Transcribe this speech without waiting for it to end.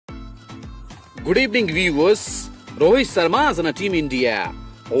Good evening, viewers. Rohit Sharma's on Team India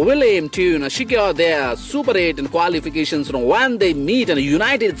will aim to secure their Super 8 and qualifications when they meet in the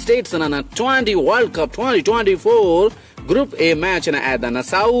United States in a T20 World Cup 2024 Group A match at the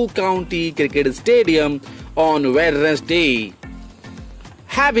Nassau County Cricket Stadium on Wednesday.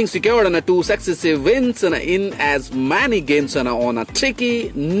 Having secured two successive wins in as many games on a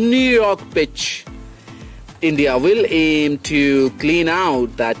tricky New York pitch, India will aim to clean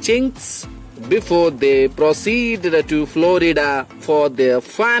out the chinks before they proceed to Florida for their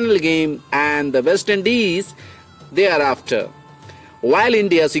final game and the West Indies thereafter. While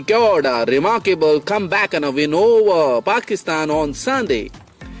India secured a remarkable comeback and a win over Pakistan on Sunday,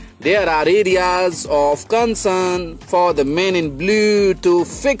 there are areas of concern for the men in blue to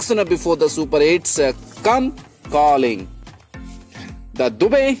fix before the Super 8s come calling. The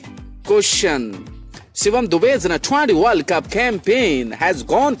Dubai question. Shivam Dubey's T20 World Cup campaign has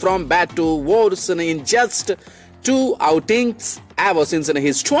gone from bad to worse in just 2 outings ever since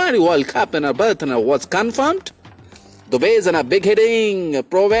his T20 World Cup berth was confirmed. Dubey's big hitting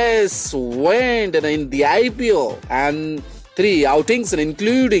prowess went in the IPO and 3 outings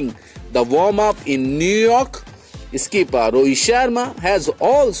including the warm-up in New York. Skipper Rohit Sharma has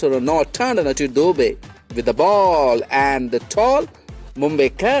also not turned to Dubey with the ball and the tall.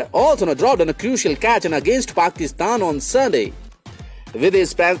 Mumbai also dropped a crucial catch against Pakistan on Sunday. With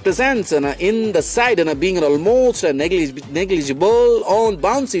his presence in the side being almost negligible on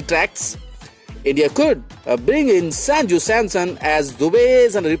bouncy tracks, India could bring in Sanju Samson as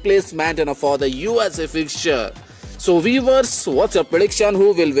Dubey's replacement for the USA fixture. So viewers, what's your prediction?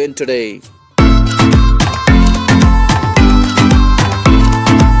 Who will win today?